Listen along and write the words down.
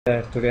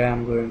Today I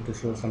am going to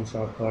show some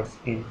shortcuts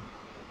in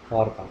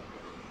PowerPoint.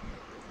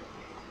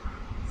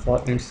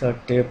 For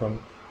insert table,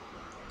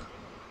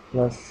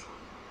 plus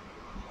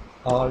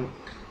Alt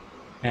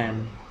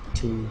and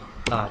T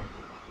I.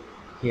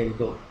 Here you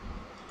go.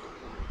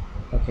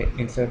 Okay,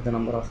 insert the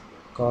number of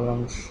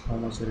columns, how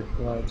much you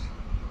require,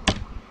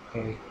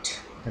 8,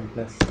 then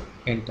plus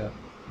enter.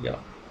 Yeah,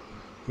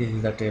 this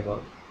is the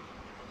table.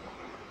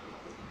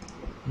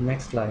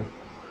 Next slide,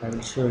 I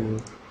will show you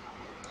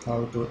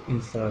how to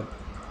insert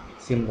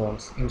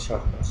symbols in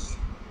shortcuts.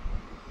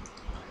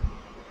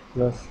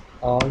 Plus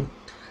Alt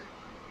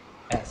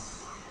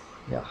S.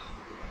 Yeah,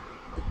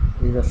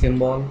 this is a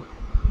symbol.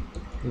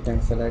 You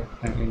can select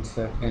and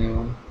insert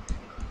anyone.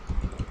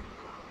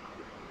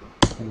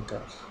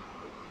 Enter.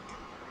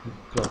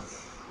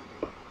 Close.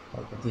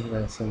 Okay, this is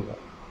a symbol.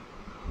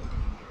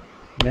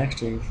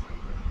 Next is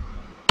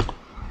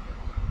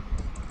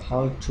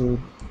how to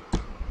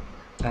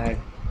add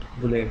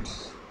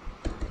bullets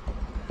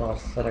for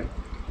select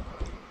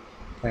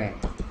line.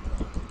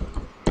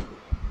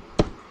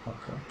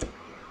 Okay,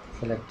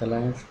 select the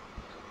lines,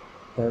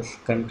 press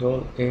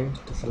Ctrl A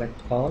to select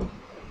all,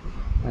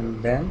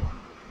 and then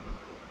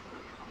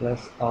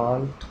plus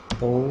Alt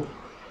O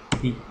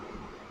B.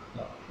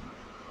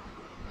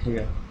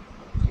 Here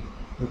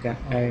you can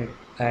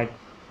add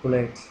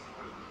bullets.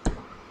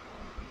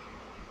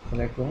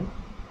 Select one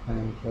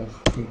and press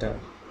enter.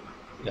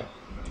 Yeah.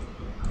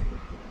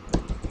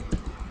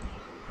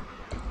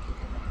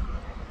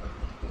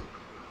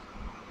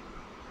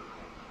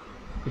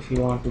 If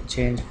you want to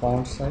change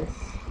font size,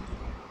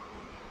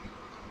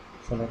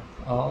 select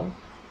all,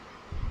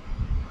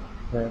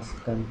 press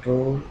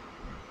Ctrl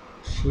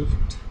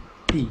Shift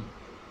P.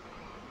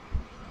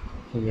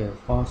 Here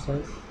font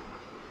size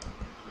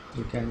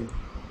you can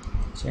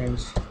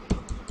change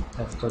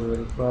as per your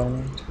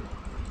requirement.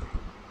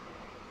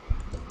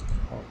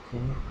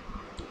 Okay,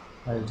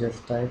 I'll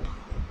just type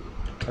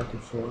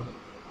 34,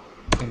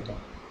 enter.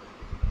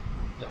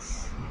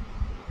 Yes.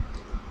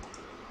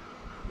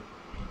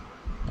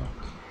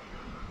 Okay.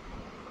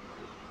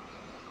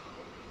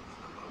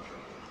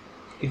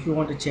 If you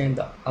want to change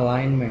the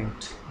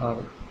alignment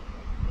or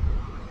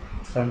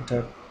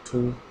center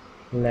to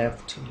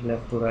left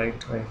to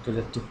right, right to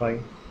justify,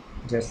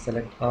 just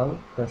select all,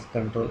 press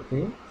Ctrl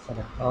A,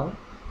 select all,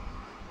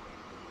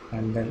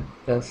 and then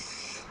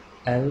press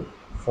L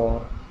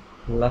for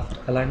left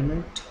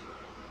alignment,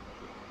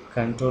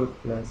 Ctrl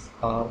plus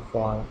R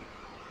for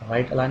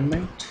right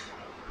alignment,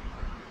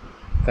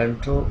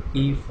 Ctrl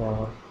E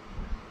for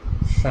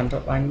center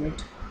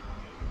alignment,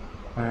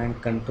 and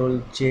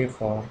Ctrl J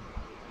for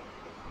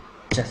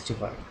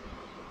justify.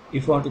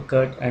 If you want to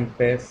cut and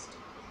paste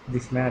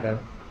this matter,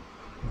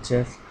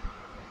 just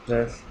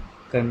press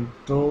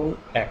Ctrl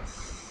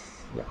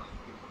X, yeah,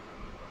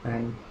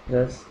 and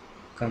press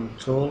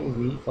Ctrl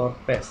V for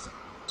paste.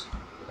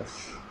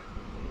 Yes.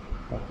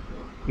 Okay.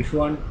 If you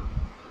want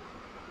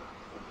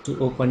to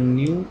open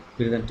new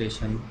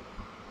presentation,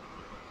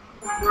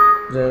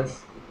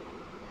 press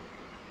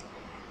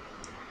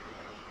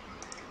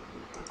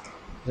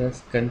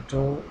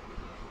Ctrl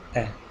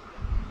N.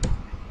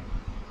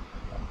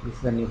 This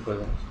is a new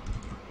presentation.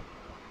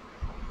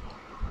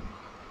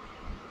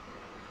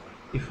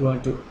 If you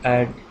want to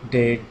add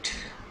date,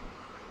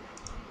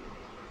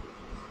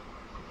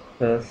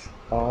 press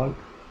Alt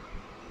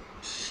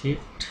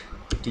Shift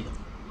T.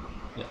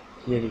 Yeah,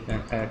 here you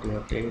can add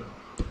your date.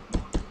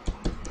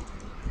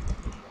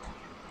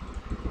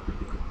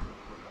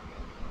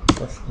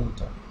 Press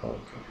enter.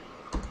 Okay.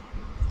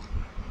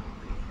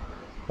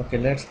 Okay,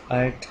 let's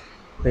add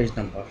page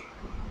number.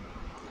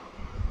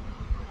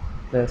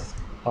 Press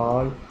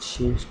Alt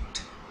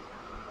Shift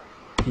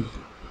P.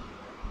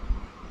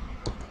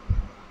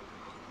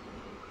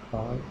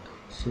 Alt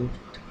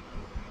Shift,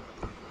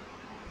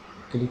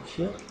 click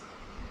here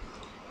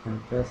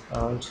and press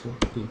Alt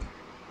Shift P.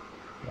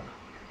 Yeah.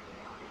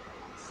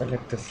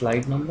 Select the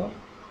slide number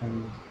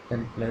and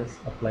then press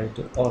apply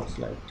to all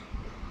slides.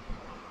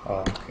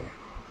 Okay.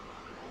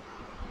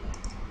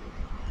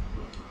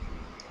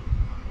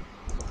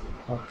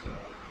 Okay.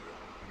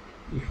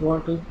 If you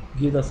want to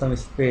give some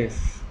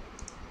space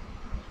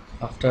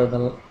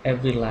after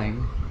every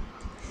line,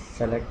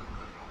 select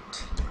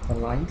the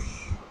lines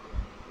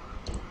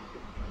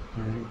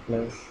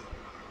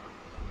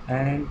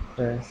and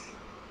press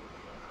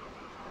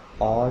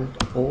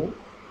Alt O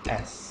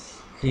S.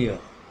 Here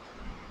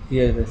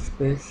is the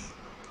space.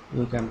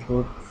 You can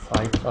put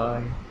 5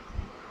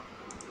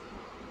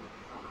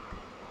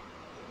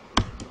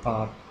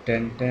 or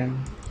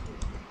 10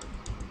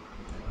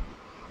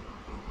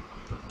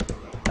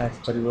 as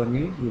per your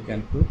need. You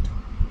can put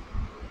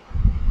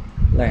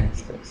line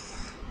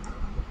space.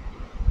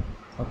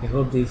 Okay,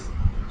 hope these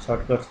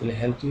shortcuts will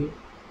help you.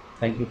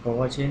 Thank you for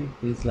watching.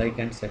 Please like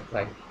and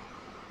subscribe.